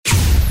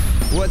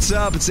What's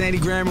up? It's Andy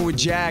Grammer with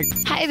Jag.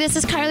 Hi, this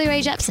is Carly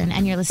Rae Jepsen,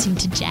 and you're listening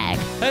to Jag.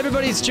 Hey,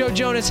 everybody, it's Joe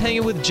Jonas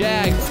hanging with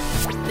Jag.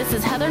 This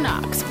is Heather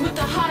Knox with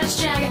the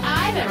hottest Jag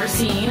I've ever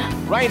seen.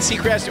 Ryan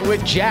Seacrest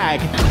with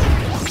Jag.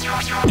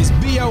 It's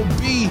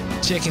B.O.B.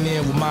 checking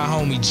in with my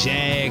homie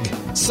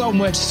Jag. So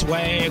much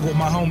swag with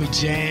my homie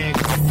Jag.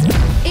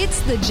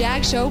 It's the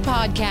Jag Show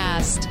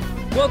podcast.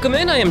 Welcome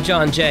in, I am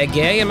John Jag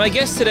Gay, and my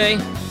guest today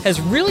has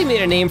really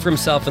made a name for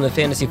himself in the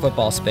fantasy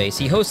football space.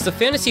 He hosts the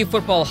Fantasy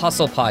Football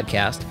Hustle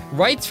podcast,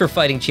 writes for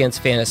Fighting Chance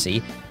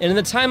Fantasy, and in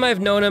the time I've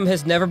known him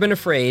has never been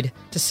afraid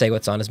to say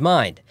what's on his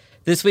mind.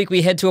 This week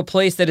we head to a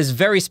place that is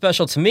very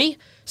special to me,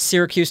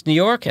 Syracuse, New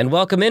York, and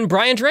welcome in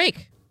Brian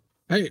Drake.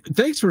 Hey,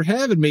 thanks for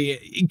having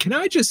me. Can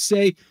I just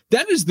say,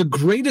 that is the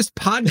greatest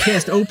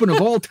podcast open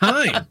of all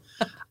time.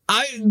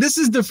 This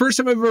is the first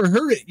time I've ever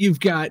heard it.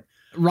 You've got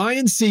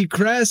Ryan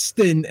Seacrest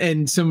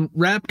and some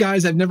rap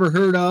guys I've never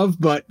heard of,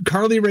 but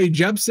Carly Rae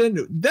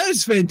Jepsen, that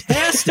is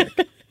fantastic.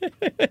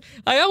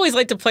 I always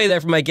like to play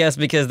that for my guests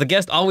because the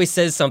guest always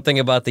says something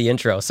about the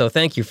intro. So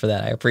thank you for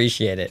that. I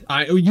appreciate it.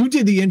 You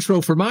did the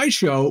intro for my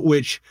show,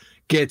 which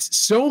gets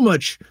so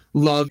much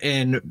love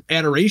and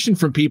adoration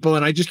from people,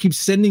 and I just keep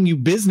sending you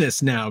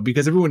business now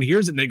because everyone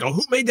hears it and they go,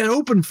 who made that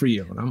open for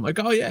you? And I'm like,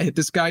 oh yeah, hit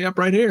this guy up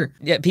right here.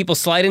 Yeah, people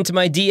slide into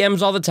my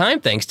DMs all the time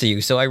thanks to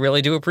you, so I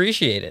really do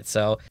appreciate it.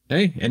 So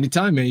hey,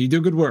 anytime, man, you do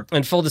good work.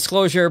 And full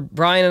disclosure,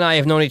 Brian and I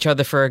have known each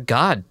other for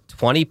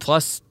 20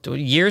 plus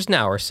years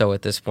now or so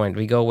at this point.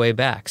 We go way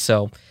back.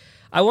 So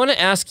I want to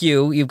ask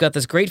you, you've got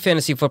this great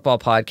fantasy football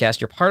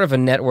podcast, you're part of a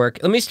network.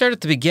 Let me start at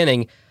the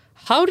beginning.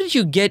 How did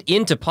you get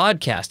into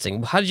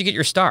podcasting? How did you get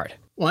your start?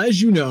 Well,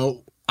 as you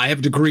know, I have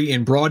a degree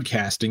in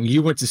broadcasting.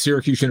 You went to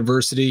Syracuse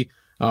University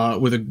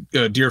with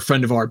a dear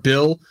friend of ours,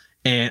 Bill,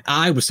 and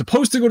I was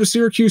supposed to go to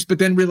Syracuse, but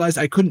then realized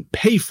I couldn't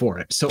pay for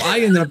it. So I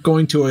ended up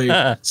going to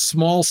a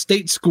small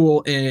state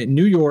school in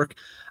New York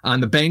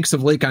on the banks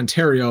of Lake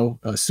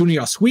Ontario,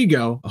 SUNY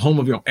Oswego, home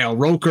of Al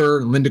Roker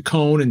and Linda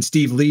Cohn and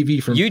Steve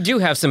Levy. You do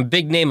have some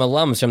big name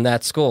alums from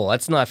that school.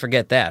 Let's not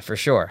forget that for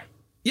sure.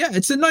 Yeah,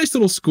 it's a nice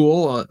little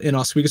school in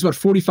Oswego. It's about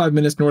 45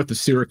 minutes north of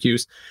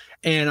Syracuse.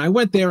 And I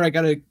went there. I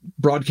got a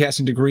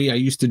broadcasting degree. I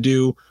used to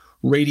do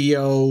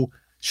radio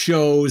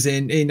shows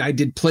and I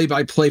did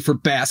play-by-play for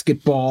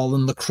basketball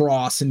and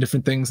lacrosse and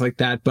different things like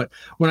that. But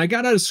when I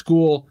got out of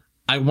school,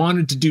 I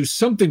wanted to do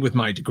something with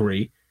my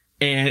degree.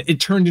 And it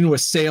turned into a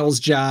sales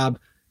job.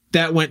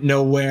 That went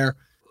nowhere.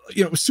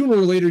 Sooner or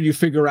later you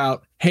figure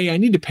out, hey, I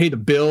need to pay the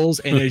bills.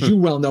 And as you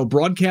well know,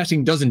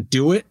 broadcasting doesn't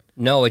do it.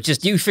 No, it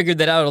just you figured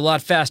that out a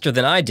lot faster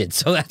than I did.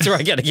 So that's where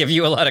I got to give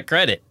you a lot of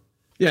credit.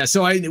 Yeah,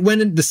 so I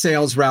went into the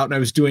sales route and I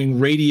was doing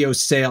radio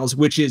sales,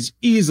 which is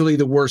easily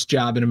the worst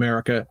job in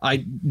America.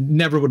 I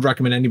never would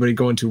recommend anybody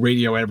go into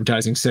radio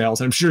advertising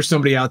sales. I'm sure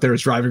somebody out there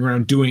is driving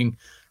around doing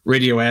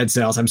radio ad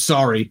sales. I'm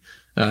sorry.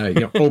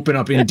 Open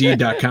up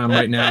Indeed.com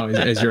right now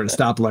as you're at a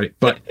stoplight.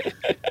 But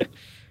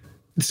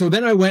so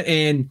then I went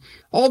and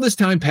all this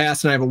time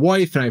passed and I have a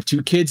wife and I have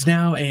 2 kids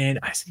now. And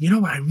I said, you know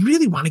what? I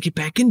really want to get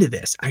back into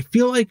this. I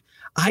feel like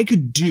I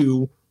could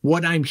do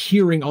what I'm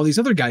hearing all these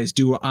other guys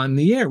do on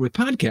the air with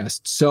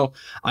podcasts. So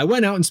I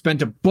went out and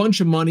spent a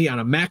bunch of money on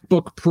a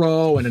MacBook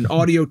Pro and an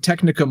Audio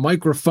Technica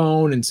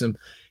microphone and some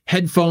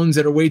headphones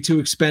that are way too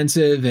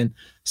expensive and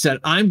said,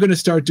 I'm going to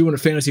start doing a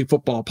fantasy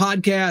football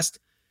podcast.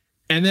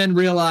 And then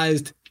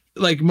realized,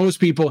 like most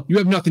people, you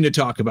have nothing to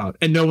talk about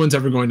and no one's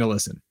ever going to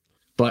listen.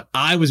 But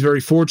I was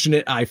very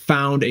fortunate. I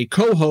found a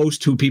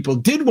co-host who people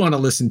did want to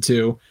listen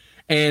to,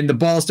 and the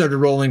ball started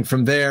rolling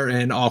from there,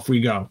 and off we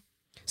go.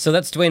 So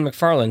that's Dwayne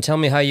McFarland. Tell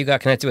me how you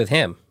got connected with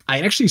him. I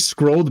actually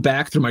scrolled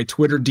back through my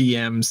Twitter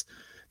DMs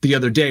the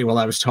other day while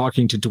I was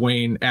talking to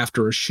Dwayne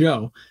after a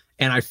show,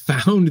 and I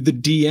found the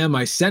DM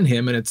I sent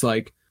him, and it's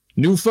like,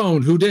 new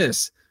phone, who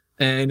dis?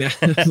 And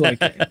it's like,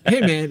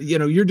 hey, man,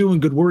 you're doing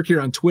good work here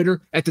on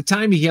Twitter. At the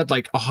time, he had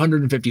like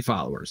 150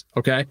 followers.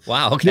 Okay.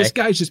 Wow. Okay. This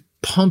guy's just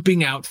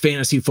pumping out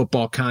fantasy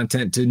football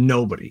content to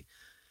nobody.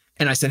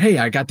 And I said, hey,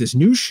 I got this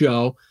new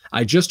show.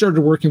 I just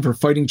started working for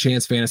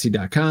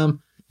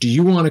fightingchancefantasy.com. Do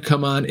you want to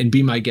come on and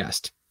be my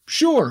guest?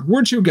 Sure.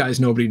 We're 2 guys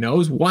nobody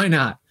knows. Why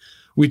not?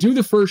 We do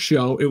the first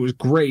show. It was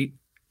great.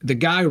 The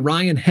guy,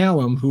 Ryan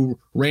Hallam, who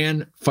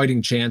ran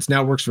Fighting Chance,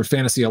 now works for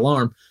Fantasy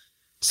Alarm,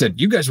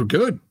 said, you guys were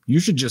good. You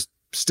should just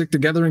stick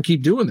together and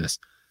keep doing this.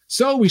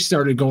 So we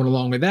started going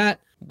along with that.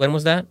 When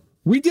was that?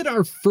 We did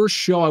our first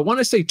show, I want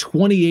to say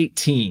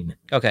 2018.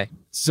 Okay.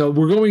 So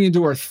we're going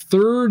into our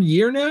 3rd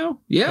year now.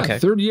 Yeah, okay.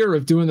 3rd year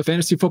of doing the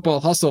Fantasy Football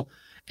Hustle.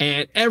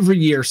 And every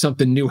year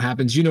something new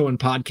happens. In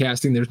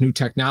podcasting, there's new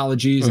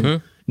technologies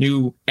and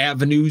new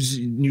avenues,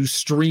 new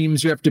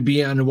streams you have to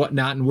be on and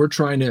whatnot. And we're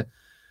trying to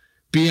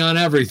be on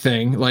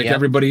everything like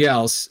everybody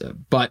else.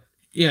 But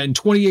yeah, in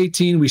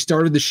 2018, we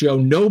started the show.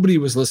 Nobody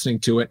was listening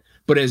to it.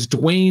 But as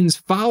Dwayne's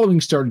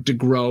following started to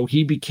grow,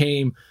 he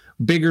became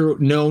bigger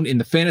known in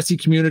the fantasy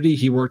community.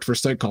 He worked for a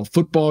site called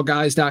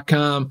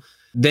footballguys.com.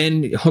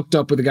 Then hooked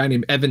up with a guy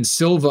named Evan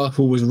Silva,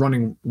 who was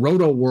running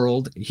Roto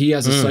World. He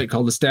has a site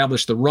called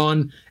Establish the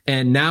Run.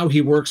 And now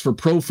he works for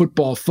Pro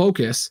Football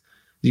Focus.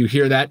 You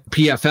hear that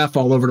PFF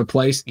all over the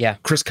place. Yeah.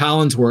 Chris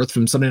Collinsworth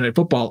from Sunday Night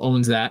Football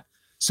owns that.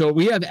 So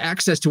we have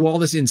access to all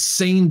this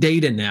insane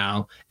data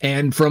now.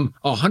 And from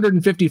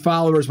 150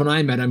 followers when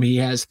I met him, he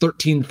has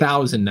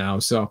 13,000 now.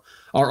 So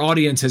our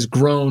audience has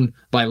grown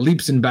by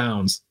leaps and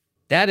bounds.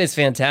 That is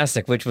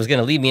fantastic, which was going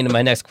to lead me into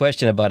my next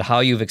question about how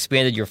you've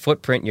expanded your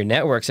footprint, your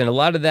networks. And a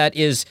lot of that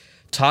is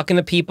talking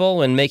to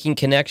people and making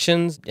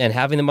connections and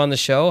having them on the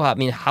show. I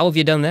mean, how have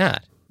you done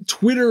that?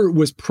 Twitter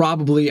was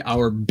probably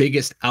our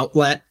biggest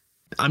outlet.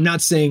 I'm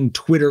not saying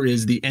Twitter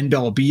is the end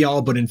all be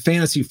all, but in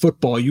fantasy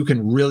football, you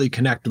can really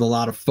connect with a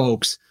lot of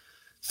folks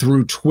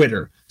through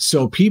Twitter.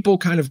 So people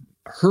kind of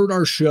heard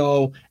our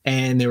show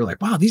and they were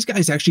like, wow, these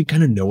guys actually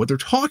kind of know what they're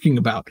talking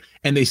about.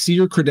 And they see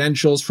your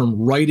credentials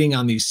from writing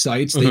on these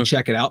sites. They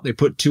check it out. They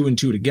put 2 and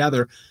 2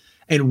 together.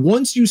 And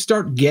once you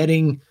start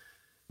getting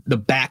the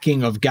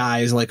backing of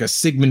guys like a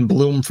Sigmund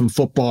Bloom from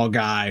Football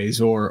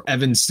Guys or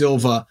Evan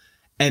Silva,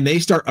 and they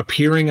start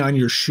appearing on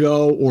your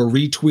show or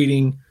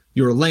retweeting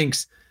your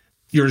links,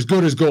 you're as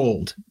good as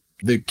gold.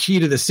 The key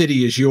to the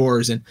city is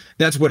yours. And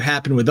that's what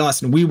happened with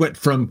us. And we went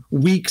from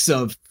weeks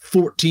of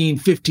 14,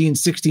 15,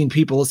 16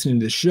 people listening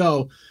to the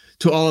show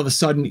to all of a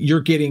sudden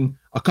you're getting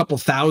a couple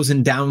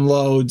thousand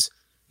downloads.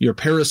 Your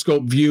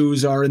Periscope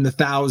views are in the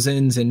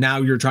thousands. And now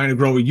you're trying to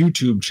grow a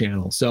YouTube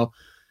channel. So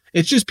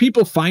it's just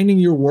people finding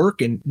your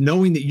work and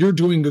knowing that you're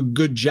doing a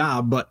good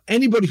job. But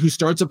anybody who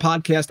starts a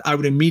podcast, I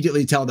would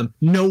immediately tell them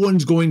no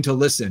one's going to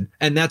listen.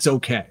 And that's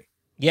okay.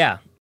 Yeah.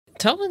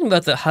 Tell me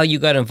about how you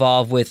got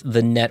involved with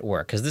the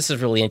network, because this is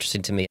really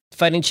interesting to me.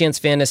 Fighting Chance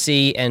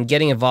Fantasy and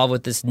getting involved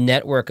with this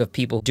network of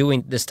people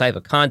doing this type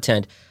of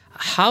content.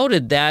 How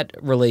did that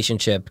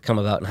relationship come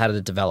about and how did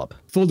it develop?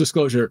 Full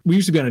disclosure, we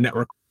used to be on a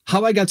network.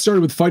 How I got started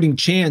with Fighting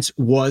Chance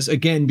was,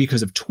 again,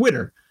 because of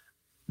Twitter.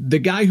 The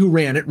guy who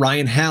ran it,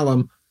 Ryan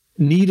Hallam,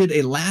 needed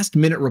a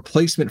last-minute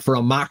replacement for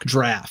a mock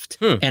draft.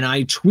 And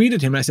I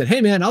tweeted him. I said, hey,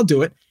 man, I'll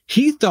do it.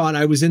 He thought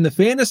I was in the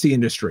fantasy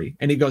industry.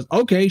 And he goes,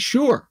 okay,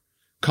 sure.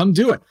 Come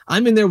do it.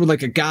 I'm in there with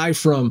like a guy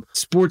from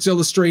Sports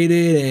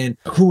Illustrated and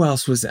who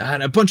else was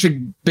that? A bunch of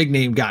big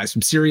name guys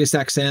from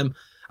SiriusXM.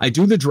 I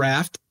do the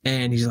draft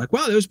and he's like,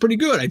 wow, that was pretty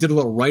good. I did a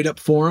little write up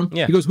for him.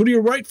 Yeah. He goes, who do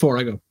you write for?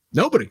 I go,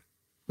 nobody.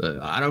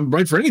 I don't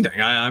write for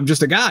anything. I'm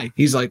just a guy.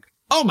 He's like,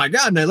 oh my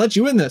God, and I let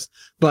you in this.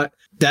 But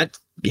that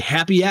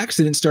happy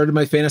accident started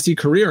my fantasy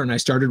career and I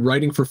started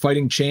writing for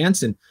Fighting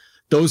Chance, and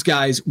those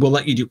guys will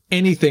let you do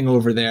anything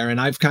over there. And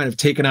I've kind of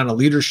taken on a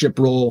leadership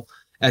role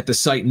at the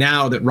site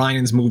now that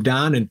Ryan's moved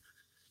on. And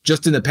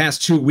just in the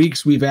past 2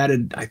 weeks, we've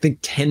added, I think,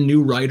 10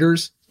 new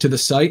writers to the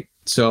site.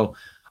 So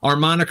our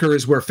moniker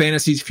is Where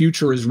Fantasy's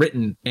Future is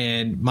Written.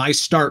 And my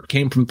start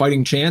came from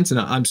Fighting Chance.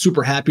 And I'm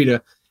super happy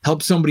to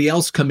help somebody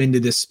else come into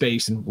this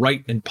space and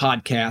write and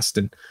podcast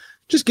and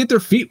just get their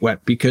feet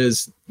wet,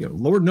 because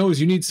Lord knows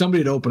you need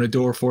somebody to open a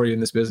door for you in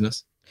this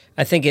business.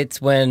 I think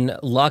it's when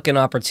luck and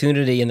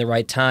opportunity in the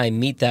right time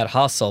meet that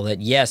hustle that,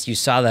 yes, you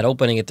saw that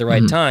opening at the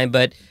right time,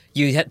 but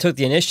you took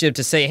the initiative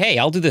to say, hey,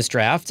 I'll do this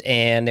draft,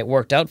 and it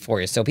worked out for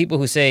you. So people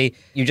who say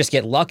you just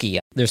get lucky,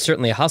 there's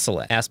certainly a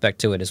hustle aspect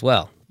to it as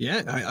well.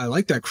 Yeah, I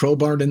like that,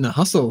 crowbarred in the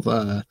hustle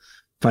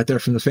right there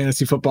from the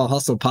Fantasy Football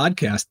Hustle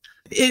podcast.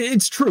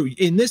 It's true.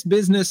 In this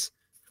business,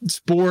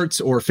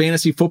 sports or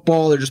fantasy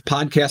football or just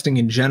podcasting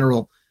in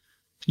general,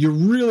 you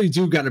really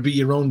do got to be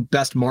your own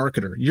best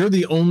marketer. You're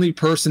the only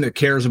person that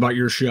cares about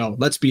your show.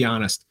 Let's be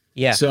honest.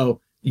 Yeah. So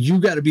you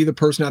got to be the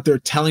person out there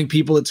telling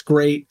people it's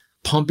great,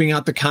 pumping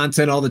out the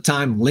content all the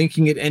time,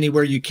 linking it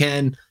anywhere you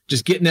can,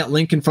 just getting that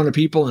link in front of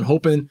people and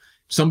hoping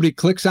somebody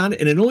clicks on it.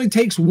 And it only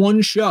takes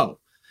one show.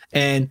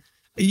 And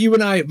you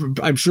and I,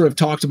 I'm sure, have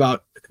talked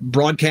about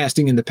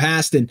broadcasting in the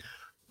past. And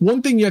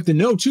one thing you have to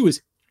know too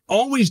is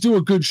always do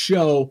a good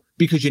show,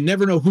 because you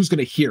never know who's going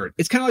to hear it.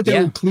 It's kind of like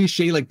that old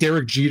cliche, like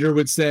Derek Jeter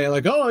would say,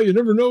 like, oh, you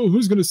never know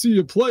who's going to see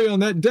you play on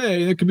that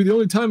day. It could be the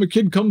only time a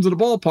kid comes to the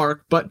ballpark.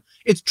 But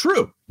it's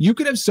true. You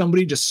could have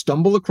somebody just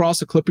stumble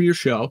across a clip of your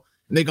show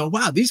and they go,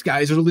 wow, these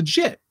guys are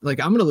legit. Like,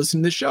 I'm going to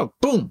listen to this show.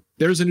 Boom.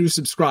 There's a new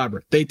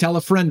subscriber. They tell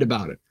a friend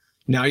about it.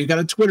 Now you got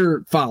a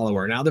Twitter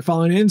follower. Now they're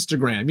following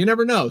Instagram. You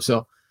never know.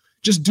 So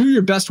just do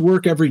your best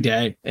work every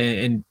day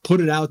and put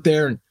it out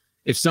there. And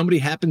if somebody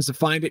happens to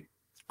find it,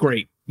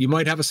 great. You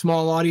might have a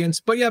small audience,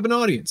 but you have an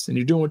audience and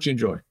you're doing what you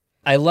enjoy.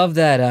 I love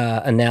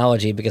that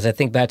analogy, because I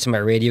think back to my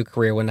radio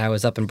career when I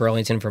was up in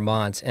Burlington,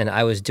 Vermont, and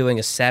I was doing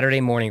a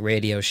Saturday morning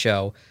radio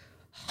show,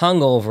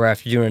 hungover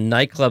after doing a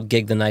nightclub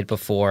gig the night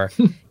before,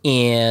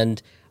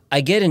 and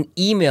I get an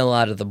email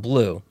out of the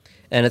blue.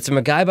 And it's from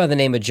a guy by the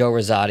name of Joe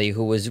Rosati,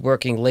 who was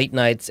working late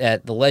nights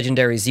at the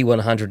legendary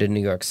Z100 in New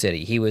York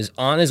City. He was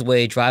on his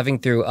way driving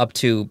through up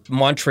to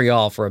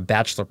Montreal for a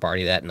bachelor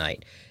party that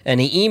night. And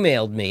he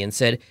emailed me and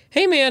said,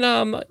 hey,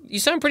 man, you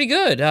sound pretty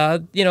good.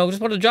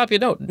 Just wanted to drop you a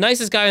note.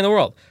 Nicest guy in the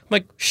world. I'm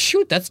like,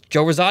 shoot, that's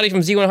Joe Rosati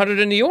from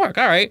Z100 in New York.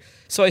 All right.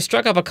 So I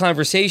struck up a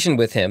conversation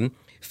with him.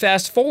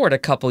 Fast forward a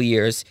couple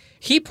years,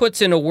 he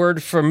puts in a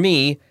word for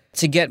me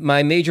to get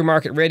my major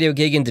market radio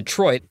gig in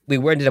Detroit. We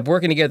ended up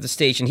working together at the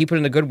station. He put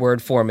in a good word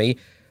for me.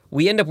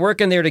 We end up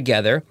working there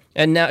together,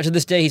 and now to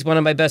this day, he's one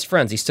of my best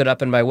friends. He stood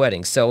up in my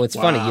wedding. So it's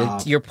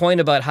funny. Your point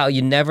about how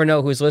you never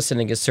know who's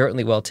listening is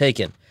certainly well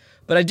taken.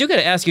 But I do got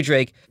to ask you,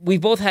 Drake,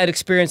 we've both had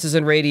experiences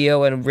in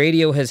radio, and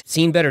radio has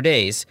seen better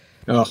days.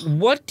 Ugh.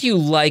 What do you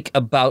like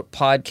about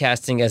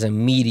podcasting as a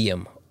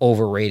medium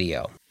over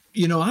radio?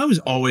 You know, I was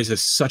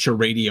always such a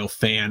radio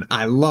fan.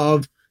 I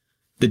love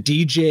the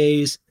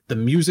DJs, the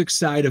music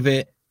side of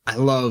it. I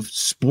love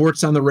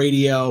sports on the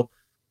radio.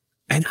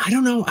 And I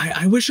don't know,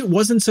 I wish it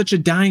wasn't such a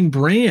dying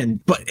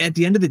brand. But at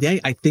the end of the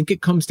day, I think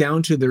it comes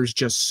down to there's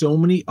just so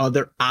many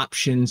other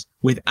options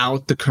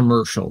without the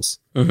commercials.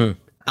 Mm-hmm.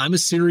 I'm a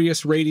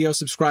Sirius radio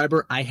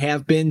subscriber. I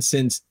have been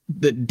since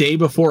the day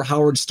before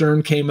Howard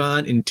Stern came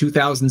on in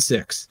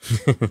 2006.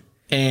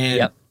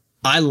 And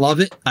I love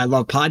it. I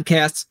love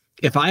podcasts.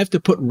 If I have to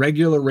put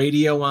regular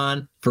radio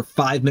on for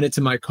 5 minutes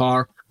in my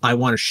car, I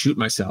want to shoot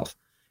myself.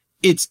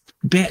 It's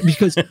bad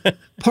because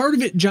part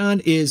of it,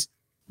 John, is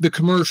the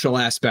commercial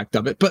aspect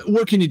of it. But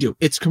what can you do?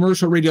 It's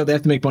commercial radio. They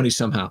have to make money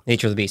somehow.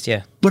 Nature of the beast,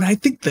 yeah. But I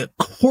think the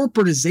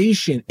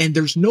corporatization, and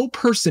there's no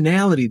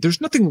personality.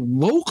 There's nothing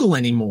local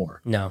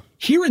anymore. No.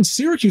 Here in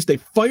Syracuse, they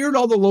fired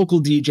all the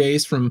local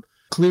DJs from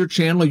Clear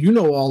Channel. You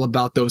know all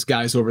about those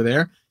guys over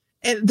there.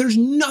 And there's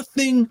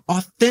nothing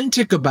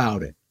authentic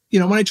about it. You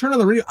know, when I turn on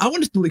the radio, I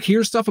want to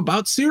hear stuff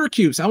about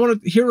Syracuse. I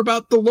want to hear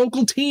about the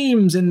local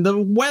teams and the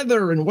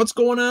weather and what's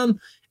going on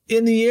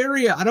in the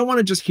area. I don't want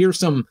to just hear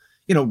some,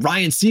 you know,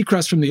 Ryan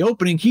Seacrest from the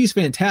opening. He's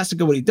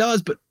fantastic at what he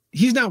does, but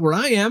he's not where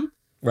I am.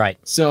 Right.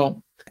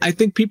 So I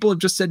think people have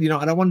just said, you know,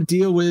 I don't want to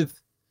deal with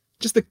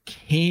just the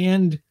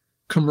canned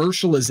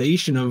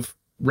commercialization of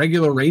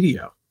regular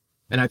radio.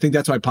 And I think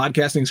that's why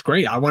podcasting is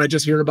great. I want to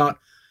just hear about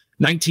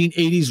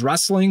 1980s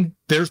wrestling.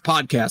 There's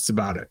podcasts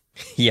about it.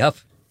 Yep.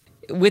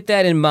 With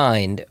that in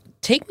mind,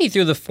 take me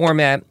through the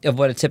format of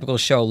what a typical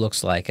show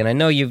looks like. And I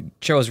know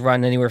shows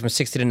run anywhere from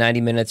 60 to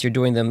 90 minutes. You're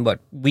doing them,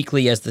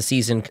 weekly as the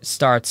season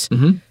starts.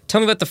 Mm-hmm.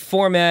 Tell me about the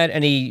format,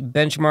 any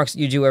benchmarks that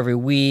you do every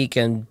week,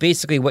 and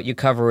basically what you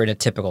cover in a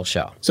typical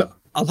show. So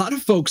a lot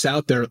of folks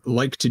out there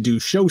like to do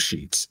show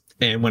sheets.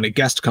 And when a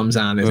guest comes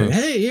on, they say,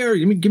 hey, here,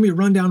 give me a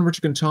rundown of what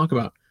you're going to talk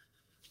about.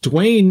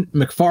 Dwayne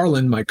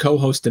McFarland, my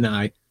co-host, and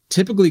I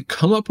typically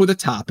come up with a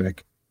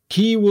topic.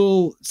 He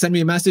will send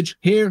me a message.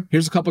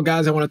 Here's a couple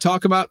guys I want to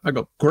talk about. I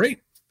go, great.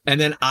 And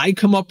then I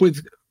come up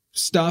with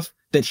stuff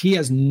that he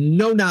has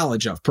no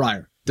knowledge of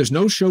prior. There's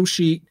no show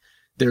sheet.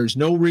 There's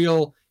no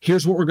real,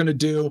 here's what we're going to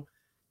do.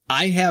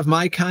 I have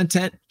my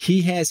content.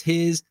 He has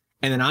his.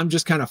 And then I'm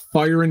just kind of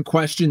firing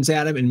questions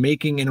at him and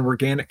making an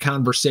organic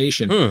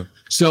conversation.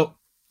 So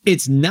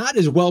it's not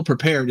as well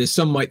prepared as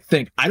some might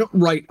think. I don't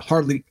write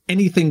hardly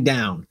anything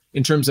down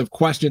in terms of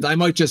questions. I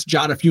might just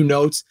jot a few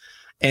notes.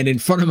 And in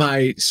front of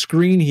my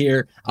screen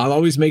here, I'll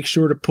always make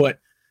sure to put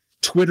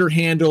Twitter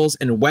handles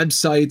and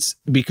websites,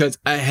 because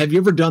have you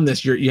ever done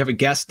this? You have a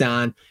guest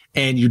on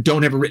and you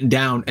don't have it written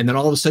down, and then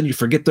all of a sudden you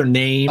forget their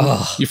name,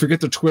 you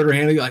forget their Twitter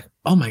handle. You're like,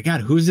 oh my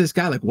God, who's this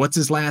guy? Like, what's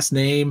his last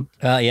name?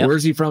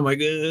 Where's he from? Like,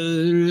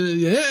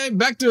 hey,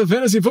 back to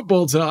fantasy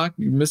football talk,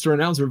 Mr.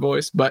 Announcer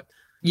voice. But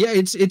yeah,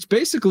 it's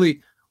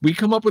basically, we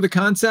come up with a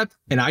concept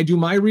and I do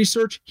my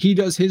research, he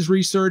does his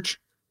research,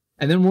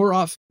 and then we're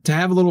off to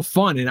have a little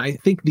fun. And I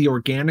think the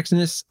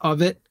organicness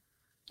of it,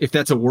 if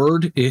that's a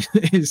word,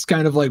 is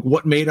kind of like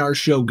what made our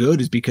show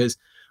good, is because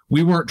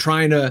we weren't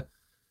trying to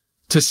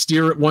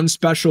steer it one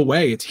special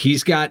way.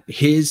 He's got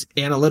his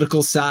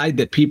analytical side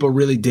that people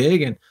really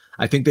dig. And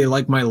I think they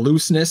like my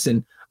looseness,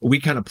 and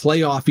we kind of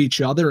play off each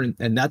other.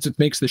 And that's what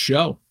makes the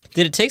show.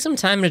 Did it take some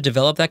time to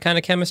develop that kind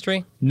of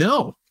chemistry?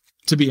 No,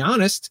 to be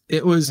honest,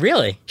 it was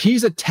really,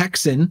 he's a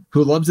Texan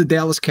who loves the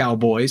Dallas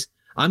Cowboys.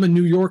 I'm a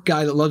New York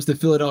guy that loves the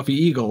Philadelphia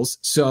Eagles.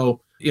 So,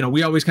 you know,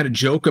 we always kind of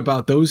joke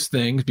about those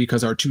things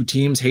because our two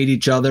teams hate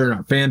each other and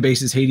our fan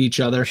bases hate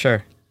each other.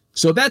 Sure.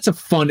 So that's a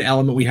fun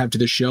element we have to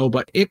the show,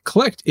 but it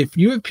clicked. If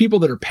you have people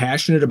that are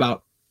passionate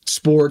about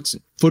sports,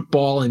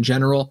 football in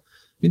general,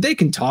 I mean, they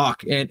can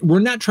talk, and we're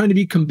not trying to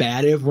be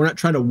combative. We're not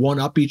trying to one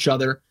up each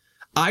other.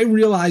 I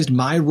realized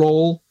my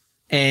role,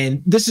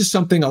 and this is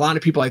something a lot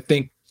of people I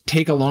think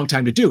take a long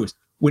time to do, is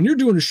when you're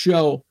doing a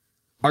show,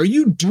 are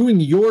you doing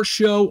your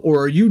show,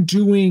 or are you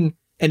doing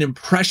an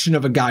impression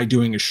of a guy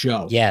doing a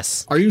show?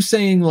 Yes. Are you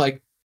saying,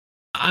 like,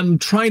 I'm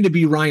trying to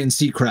be Ryan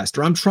Seacrest,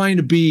 or I'm trying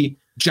to be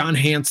John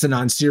Hansen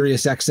on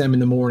Sirius XM in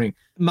the morning?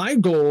 My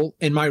goal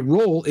and my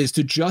role is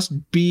to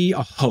just be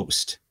a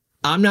host.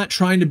 I'm not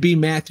trying to be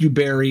Matthew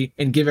Berry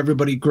and give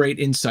everybody great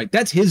insight.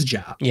 That's his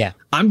job. Yeah.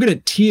 I'm going to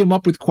tee him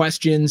up with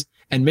questions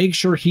and make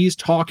sure he's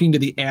talking to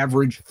the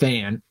average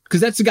fan, because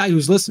that's the guy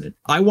who's listening.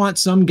 I want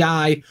some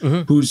guy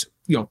who's,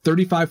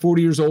 35,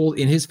 40 years old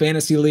in his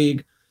fantasy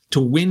league to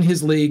win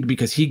his league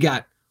because he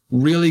got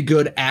really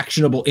good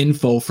actionable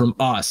info from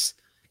us.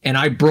 And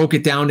I broke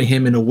it down to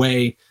him in a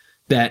way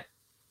that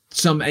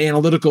some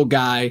analytical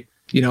guy,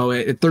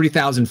 at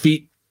 30,000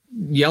 feet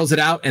yells it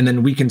out, and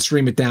then we can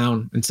stream it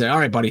down and say, all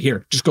right, buddy,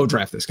 here, just go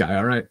draft this guy.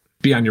 All right,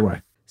 be on your way.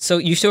 So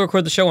you still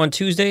record the show on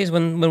Tuesdays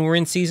when we're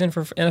in season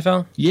for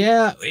NFL?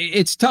 Yeah,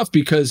 it's tough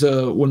because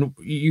when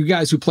you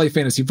guys who play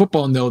fantasy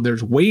football know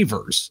there's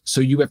waivers.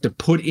 So you have to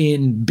put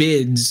in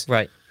bids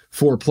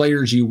for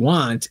players you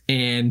want,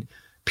 and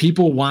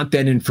people want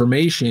that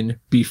information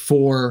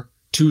before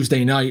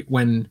Tuesday night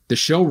when the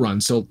show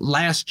runs. So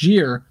last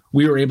year,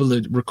 we were able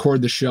to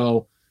record the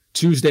show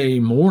Tuesday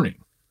morning.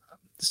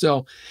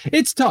 So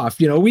it's tough.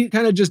 We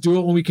kind of just do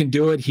it when we can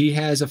do it. He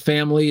has a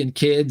family and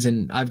kids,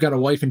 and I've got a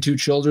wife and 2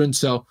 children.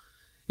 So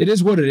it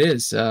is what it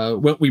is.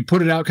 When we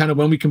put it out kind of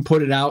when we can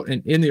put it out,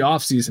 and in the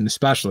off season,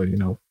 especially,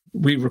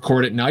 we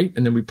record at night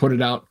and then we put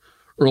it out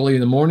early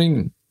in the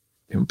morning,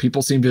 and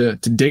people seem to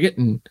dig it.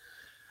 And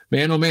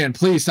man, oh man,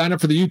 please sign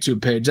up for the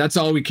YouTube page. That's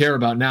all we care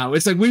about now.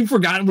 It's like we've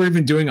forgotten we're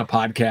even doing a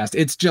podcast.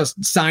 It's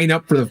just sign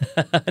up for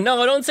the...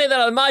 No, don't say that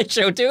on my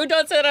show, dude.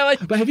 Don't say that on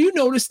my... But have you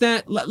noticed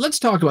that? Let's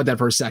talk about that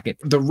for a second.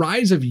 The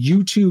rise of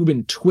YouTube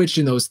and Twitch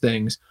and those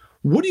things.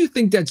 What do you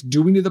think that's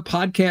doing to the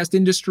podcast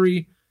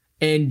industry?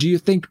 And do you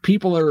think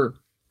people are,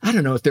 I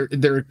don't know, if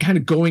they're kind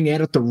of going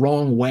at it the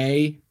wrong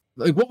way?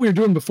 Like what we were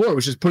doing before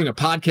was just putting a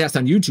podcast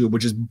on YouTube,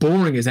 which is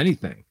boring as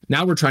anything.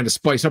 Now we're trying to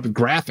spice up with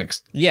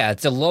graphics. Yeah,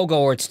 it's a logo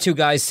or it's 2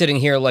 guys sitting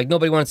here like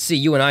nobody wants to see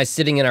you and I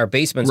sitting in our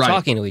basements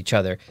talking to each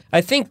other.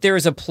 I think there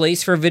is a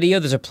place for video.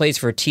 There's a place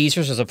for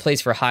teasers. There's a place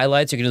for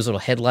highlights. You can do those little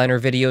headliner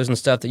videos and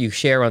stuff that you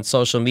share on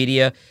social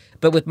media.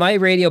 But with my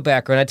radio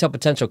background, I tell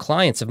potential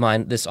clients of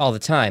mine this all the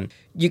time.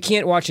 You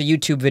can't watch a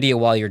YouTube video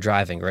while you're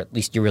driving, or at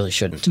least you really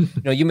shouldn't.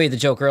 You made the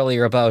joke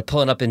earlier about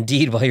pulling up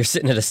Indeed while you're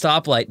sitting at a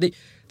stoplight.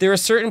 There are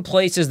certain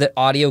places that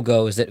audio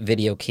goes that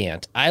video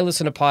can't. I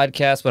listen to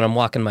podcasts when I'm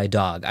walking my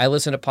dog. I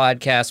listen to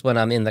podcasts when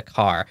I'm in the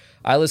car.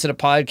 I listen to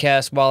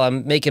podcasts while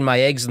I'm making my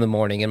eggs in the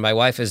morning and my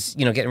wife is,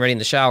 getting ready in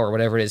the shower or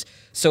whatever it is.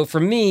 So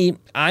for me,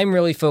 I'm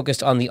really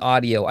focused on the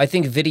audio. I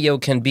think video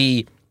can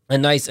be a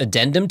nice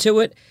addendum to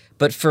it,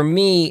 but for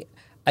me,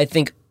 I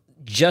think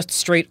just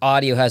straight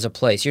audio has a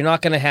place. You're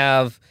not going to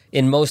have,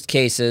 in most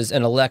cases,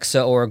 an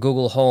Alexa or a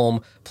Google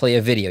Home play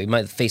a video. You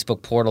might have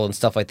Facebook portal and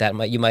stuff like that.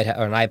 You might have,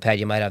 or an iPad,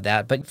 you might have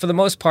that. But for the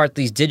most part,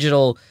 these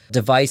digital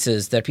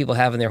devices that people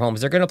have in their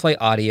homes, they're going to play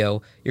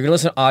audio. You're going to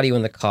listen to audio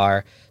in the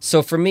car.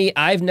 So for me,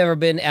 I've never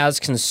been as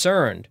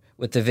concerned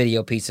with the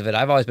video piece of it.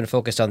 I've always been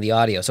focused on the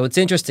audio. So it's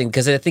interesting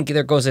because I think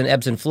there goes in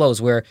ebbs and flows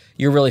where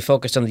you're really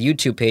focused on the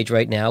YouTube page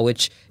right now,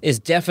 which is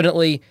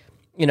definitely...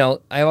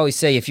 I always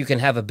say if you can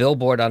have a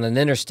billboard on an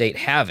interstate,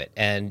 have it.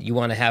 And you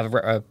want to have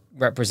a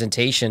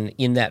representation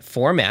in that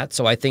format.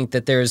 So I think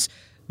that there's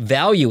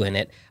value in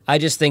it. I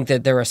just think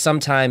that there are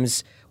some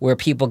times where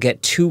people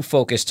get too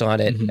focused on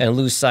it and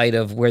lose sight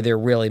of where they're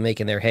really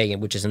making their hay,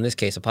 which is in this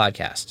case a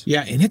podcast.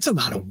 Yeah, and it's a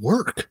lot of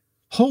work.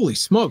 Holy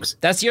smokes.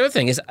 That's the other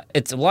thing is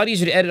it's a lot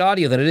easier to edit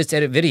audio than it is to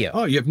edit video.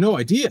 Oh, you have no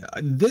idea.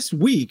 This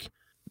week,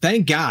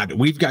 thank God,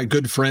 we've got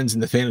good friends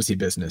in the fantasy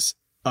business.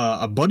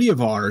 A buddy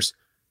of ours,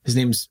 his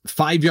name's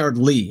 5 Yard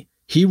Lee.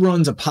 He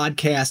runs a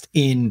podcast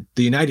in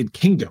the United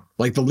Kingdom,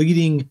 like the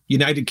leading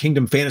United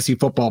Kingdom fantasy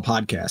football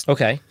podcast.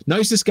 Okay.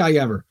 Nicest guy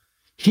ever.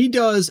 He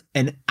does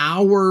an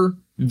hour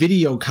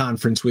video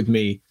conference with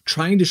me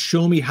trying to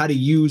show me how to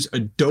use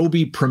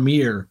Adobe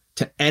Premiere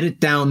to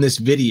edit down this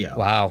video.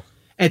 Wow.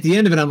 At the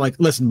end of it, I'm like,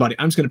 listen, buddy,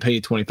 I'm just going to pay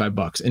you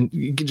 $25 and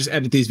you can just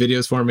edit these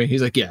videos for me.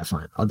 He's like, yeah,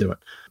 fine, I'll do it.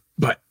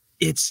 But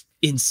it's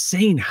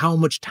insane how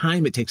much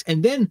time it takes.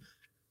 And then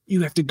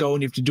you have to go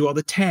and you have to do all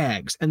the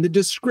tags and the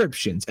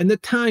descriptions and the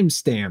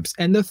timestamps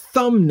and the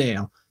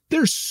thumbnail.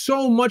 There's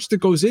so much that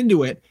goes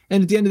into it.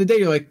 And at the end of the day,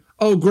 you're like,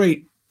 oh,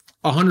 great.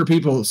 100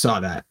 people saw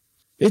that.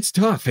 It's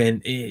tough.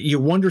 And you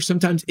wonder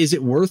sometimes, is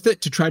it worth it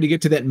to try to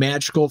get to that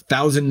magical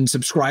 1,000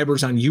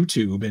 subscribers on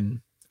YouTube?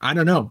 And I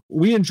don't know.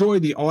 We enjoy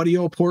the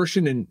audio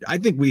portion. And I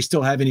think we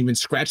still haven't even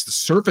scratched the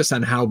surface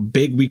on how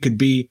big we could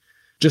be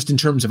just in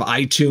terms of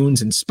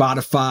iTunes and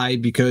Spotify,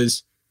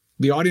 because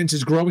the audience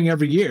is growing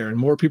every year and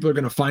more people are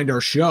going to find our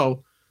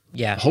show.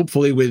 Yeah.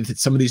 Hopefully with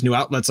some of these new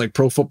outlets like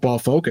Pro Football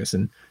Focus.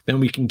 And then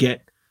we can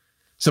get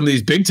some of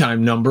these big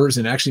time numbers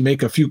and actually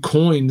make a few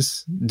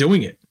coins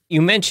doing it.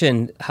 You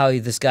mentioned how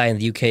this guy in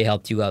the UK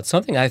helped you out.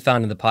 Something I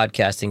found in the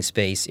podcasting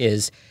space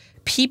is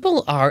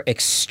people are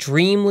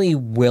extremely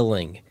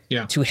willing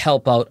to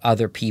help out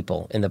other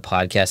people in the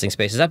podcasting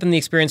space. Has that been the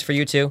experience for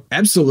you too?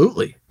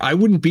 Absolutely. I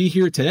wouldn't be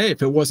here today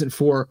if it wasn't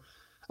for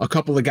a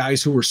couple of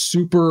guys who were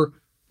super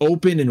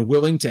open and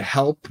willing to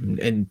help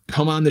and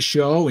come on the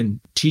show and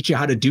teach you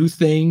how to do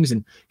things.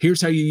 And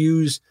here's how you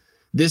use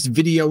this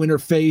video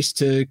interface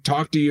to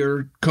talk to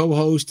your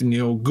co-host and,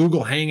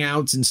 Google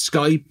Hangouts and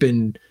Skype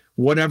and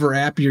whatever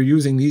app you're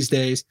using these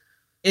days.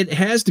 It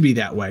has to be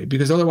that way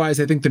because otherwise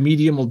I think the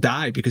medium will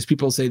die because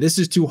people say, this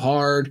is too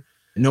hard.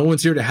 No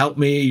one's here to help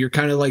me. You're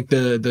kind of like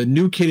the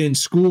new kid in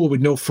school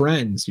with no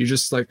friends. You're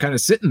just like kind of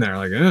sitting there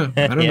like,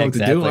 I don't know what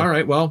to do. All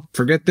right, well,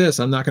 forget this.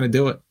 I'm not going to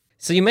do it.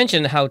 So you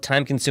mentioned how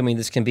time-consuming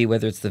this can be,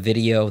 whether it's the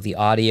video, the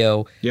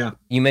audio. Yeah.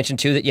 You mentioned,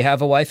 too, that you have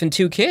a wife and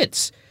 2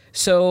 kids.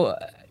 So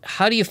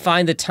how do you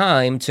find the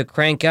time to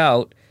crank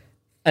out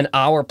an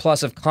hour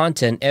plus of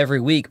content every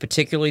week,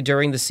 particularly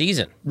during the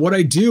season. What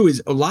I do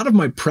is a lot of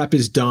my prep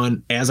is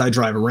done as I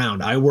drive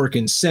around. I work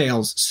in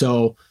sales,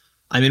 so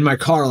I'm in my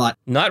car a lot.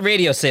 Not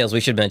radio sales, we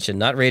should mention.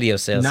 Not radio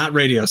sales. Not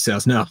radio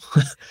sales, no.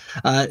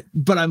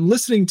 But I'm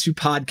listening to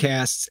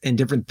podcasts and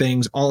different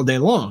things all day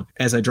long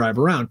as I drive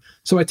around.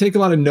 So I take a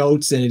lot of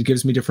notes and it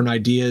gives me different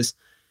ideas.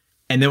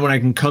 And then when I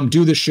can come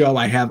do the show,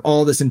 I have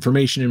all this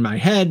information in my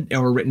head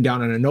or written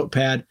down on a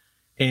notepad,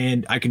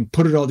 and I can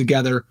put it all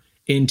together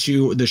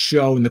into the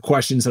show and the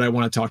questions that I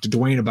want to talk to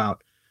Dwayne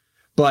about.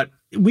 But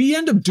we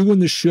end up doing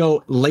the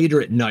show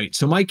later at night.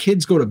 So my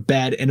kids go to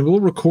bed and we'll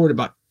record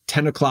about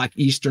 10 o'clock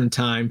Eastern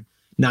time,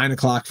 9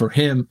 o'clock for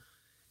him.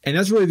 And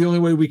that's really the only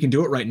way we can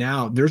do it right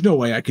now. There's no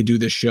way I could do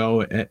this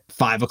show at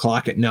 5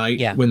 o'clock at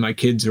night when my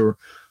kids are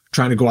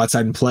trying to go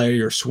outside and play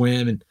or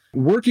swim. And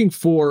working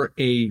for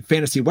a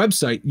fantasy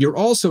website, you're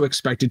also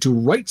expected to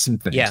write some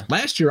things. Yeah.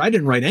 Last year, I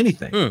didn't write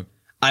anything.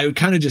 I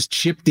kind of just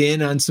chipped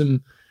in on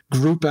some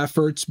group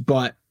efforts,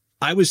 but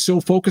I was so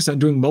focused on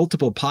doing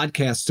multiple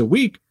podcasts a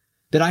week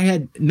that I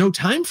had no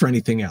time for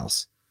anything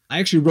else. I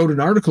actually wrote an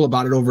article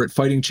about it over at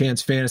Fighting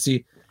Chance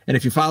Fantasy. And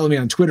if you follow me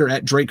on Twitter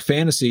at Drake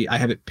Fantasy, I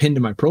have it pinned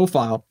to my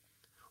profile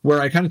where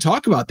I kind of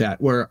talk about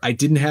that, where I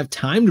didn't have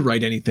time to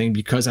write anything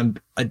because I'm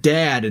a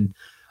dad and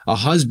a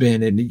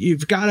husband, and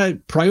you've got to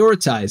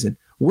prioritize it.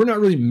 We're not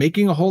really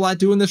making a whole lot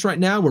doing this right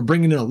now. We're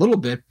bringing in a little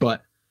bit,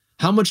 but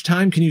how much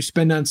time can you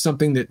spend on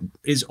something that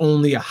is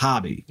only a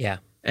hobby? Yeah.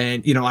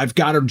 And, you know, I've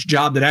got a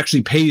job that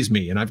actually pays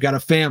me, and I've got a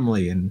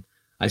family, and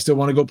I still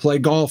want to go play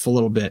golf a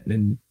little bit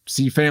and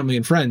see family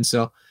and friends.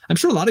 So I'm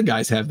sure a lot of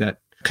guys have that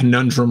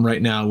conundrum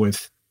right now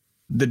with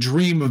the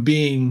dream of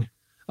being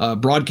a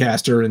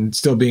broadcaster and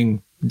still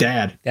being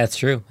dad. That's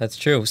true. That's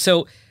true.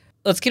 So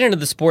let's get into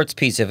the sports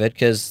piece of it,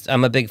 because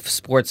I'm a big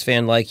sports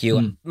fan like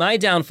you. My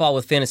downfall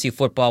with fantasy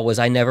football was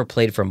I never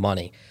played for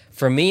money.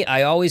 For me,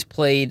 I always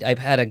played. I've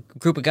had a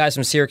group of guys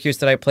from Syracuse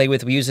that I played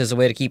with. We used it as a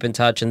way to keep in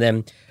touch, and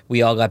then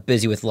we all got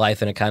busy with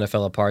life and it kind of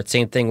fell apart.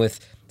 Same thing with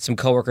some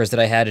coworkers that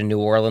I had in New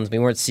Orleans. We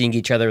weren't seeing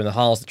each other in the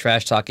halls to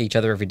trash talk each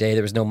other every day.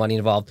 There was no money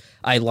involved.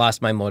 I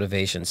lost my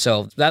motivation.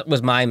 So that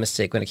was my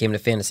mistake when it came to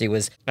fantasy,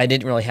 was I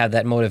didn't really have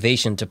that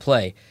motivation to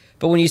play.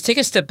 But when you take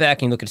a step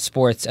back and you look at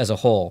sports as a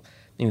whole,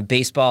 I mean,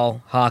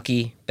 baseball,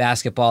 hockey,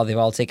 basketball, they've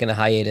all taken a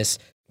hiatus.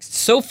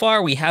 So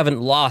far, we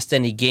haven't lost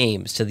any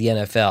games to the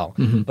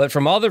NFL. But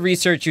from all the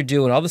research you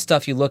do and all the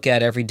stuff you look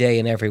at every day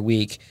and every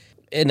week,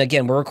 and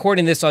again, we're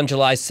recording this on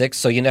July 6th,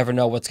 so you never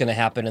know what's going to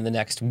happen in the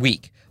next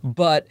week.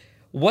 But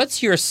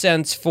what's your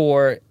sense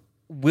for,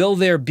 will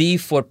there be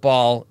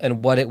football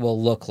and what it will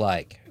look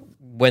like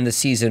when the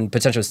season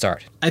potentially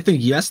starts? I think,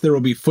 yes, there will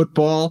be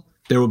football.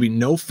 There will be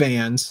no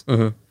fans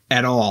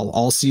at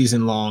all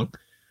season long.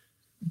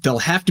 They'll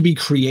have to be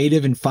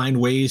creative and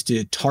find ways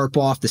to tarp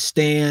off the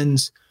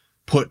stands,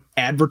 put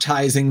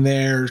advertising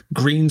there,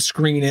 green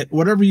screen it,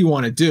 whatever you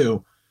want to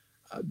do.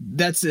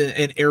 That's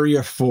an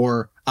area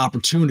for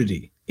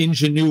opportunity,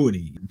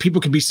 ingenuity. People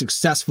can be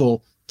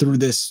successful through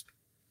this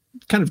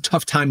kind of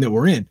tough time that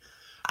we're in.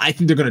 I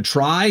think they're going to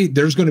try.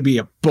 There's going to be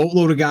a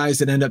boatload of guys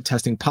that end up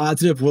testing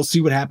positive. We'll see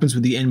what happens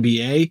with the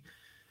NBA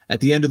at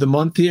the end of the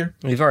month here.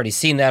 We've already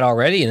seen that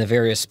already in the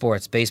various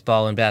sports,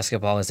 baseball and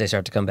basketball, as they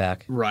start to come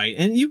back. Right.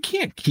 And you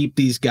can't keep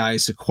these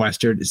guys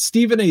sequestered.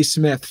 Stephen A.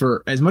 Smith,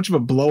 for as much of a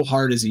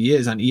blowhard as he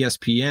is on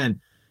ESPN,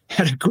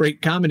 had a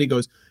great comment. He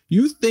goes,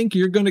 you think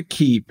you're going to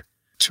keep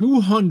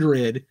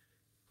 200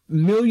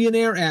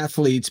 millionaire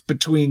athletes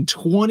between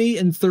 20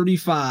 and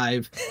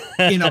 35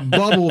 in a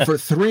bubble for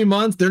 3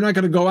 months? They're not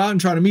going to go out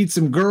and try to meet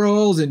some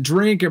girls and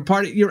drink and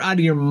party. You're out of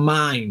your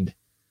mind.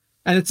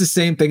 And it's the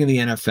same thing in the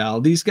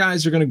NFL. These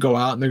guys are going to go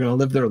out and they're going to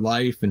live their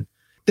life, and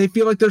they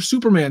feel like they're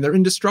Superman. They're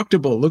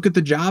indestructible. Look at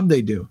the job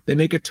they do. They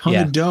make a ton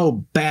of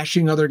dough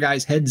bashing other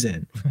guys' heads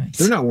in. Right.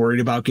 They're not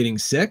worried about getting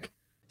sick.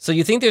 So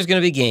you think there's going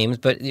to be games,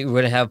 but you're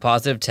going to have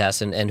positive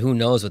tests, and who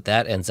knows what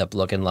that ends up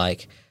looking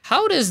like.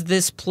 How does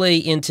this play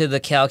into the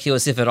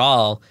calculus, if at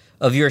all,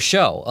 of your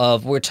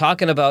show? We're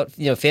talking about,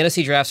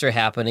 fantasy drafts are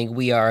happening.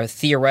 We are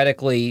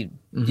theoretically,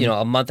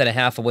 a month and a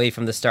half away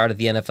from the start of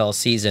the NFL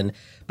season.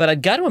 But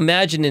I've got to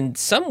imagine in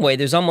some way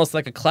there's almost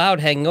like a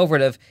cloud hanging over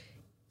it of,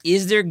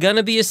 is there going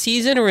to be a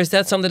season, or is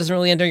that something that doesn't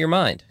really enter your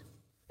mind?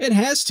 It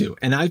has to.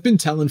 And I've been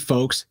telling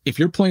folks, if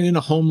you're playing in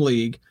a home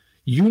league,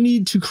 you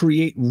need to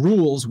create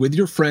rules with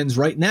your friends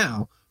right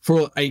now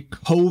for a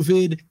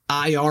COVID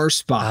IR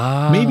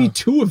spot, maybe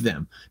 2 of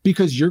them,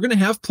 because you're going to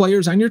have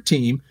players on your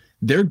team.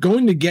 They're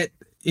going to get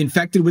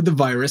infected with the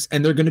virus,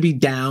 and they're going to be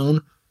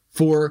down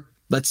for,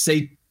 let's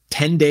say,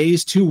 10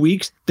 days, 2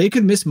 weeks. They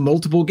could miss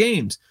multiple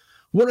games.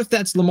 What if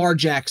that's Lamar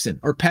Jackson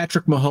or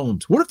Patrick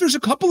Mahomes? What if there's a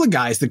couple of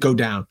guys that go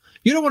down?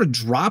 You don't want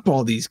to drop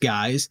all these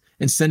guys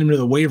and send them to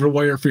the waiver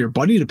wire for your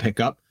buddy to pick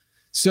up.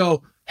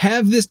 So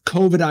have this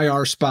COVID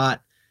IR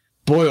spot.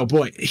 Boy, oh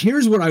boy.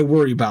 Here's what I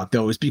worry about,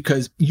 though, is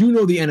because the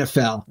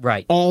NFL,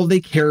 right? All they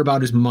care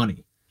about is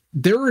money.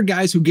 There are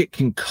guys who get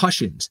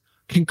concussions.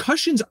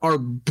 Concussions are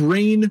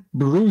brain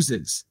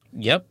bruises.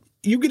 Yep.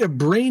 You get a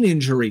brain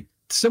injury,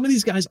 some of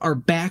these guys are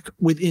back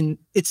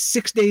it's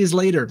 6 days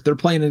later, they're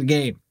playing in a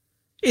game.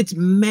 It's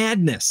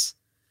madness.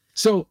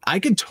 So I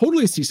could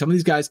totally see some of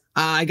these guys,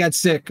 I got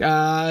sick,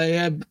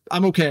 I'm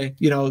okay,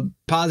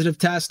 positive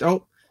test,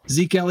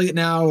 Zeke Elliott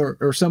now,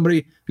 or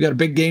somebody, we got a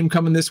big game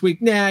coming this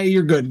week, nah,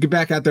 you're good, get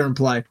back out there and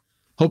play.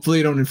 Hopefully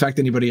you don't infect